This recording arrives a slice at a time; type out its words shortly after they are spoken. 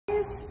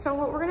So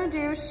what we're gonna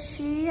do,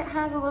 she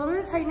has a little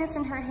bit of tightness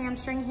in her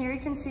hamstring here. You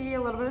can see a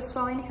little bit of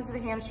swelling because of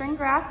the hamstring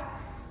graft.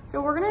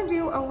 So we're gonna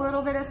do a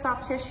little bit of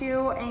soft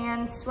tissue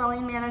and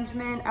swelling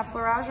management,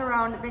 effleurage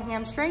around the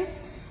hamstring,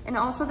 and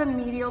also the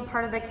medial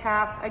part of the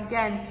calf.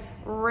 Again,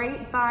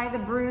 right by the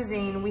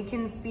bruising, we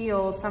can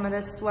feel some of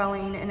this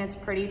swelling and it's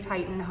pretty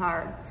tight and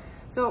hard.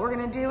 So what we're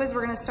gonna do is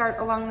we're gonna start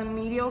along the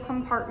medial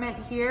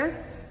compartment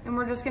here, and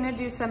we're just gonna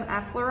do some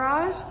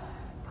effleurage,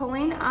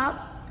 pulling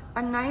up,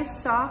 a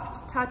nice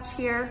soft touch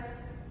here,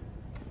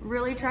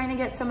 really trying to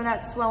get some of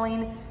that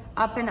swelling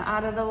up and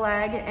out of the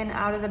leg and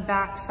out of the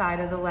back side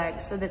of the leg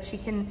so that she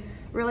can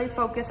really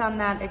focus on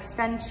that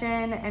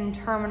extension and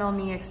terminal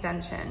knee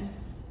extension.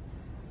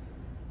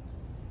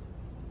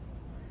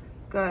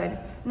 Good.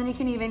 And then you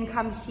can even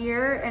come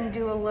here and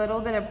do a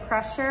little bit of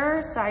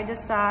pressure side to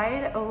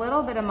side, a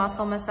little bit of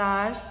muscle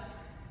massage.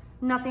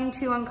 Nothing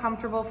too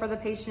uncomfortable for the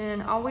patient,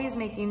 and always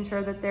making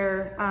sure that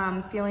they're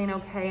feeling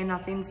okay and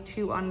nothing's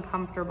too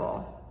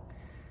uncomfortable.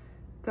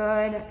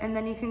 Good. And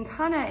then you can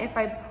kind of, if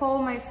I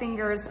pull my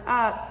fingers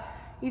up,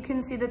 you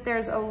can see that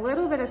there's a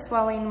little bit of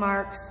swelling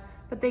marks,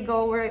 but they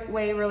go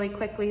away really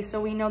quickly, so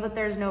we know that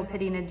there's no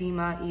pitting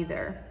edema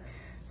either.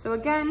 So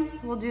again,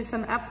 we'll do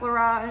some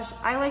effleurage.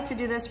 I like to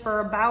do this for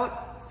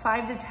about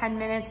 5 to 10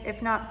 minutes,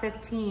 if not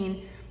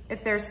 15,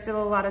 if there's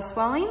still a lot of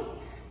swelling.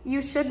 You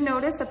should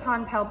notice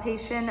upon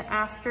palpation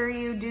after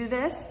you do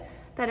this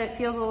that it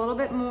feels a little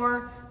bit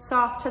more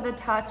soft to the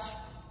touch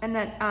and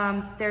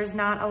that there's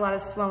not a lot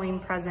of swelling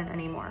present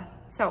anymore.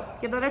 So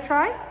give that a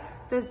try.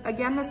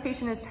 Again, this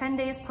patient is 10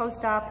 days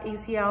post-op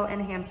ACL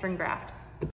and hamstring graft.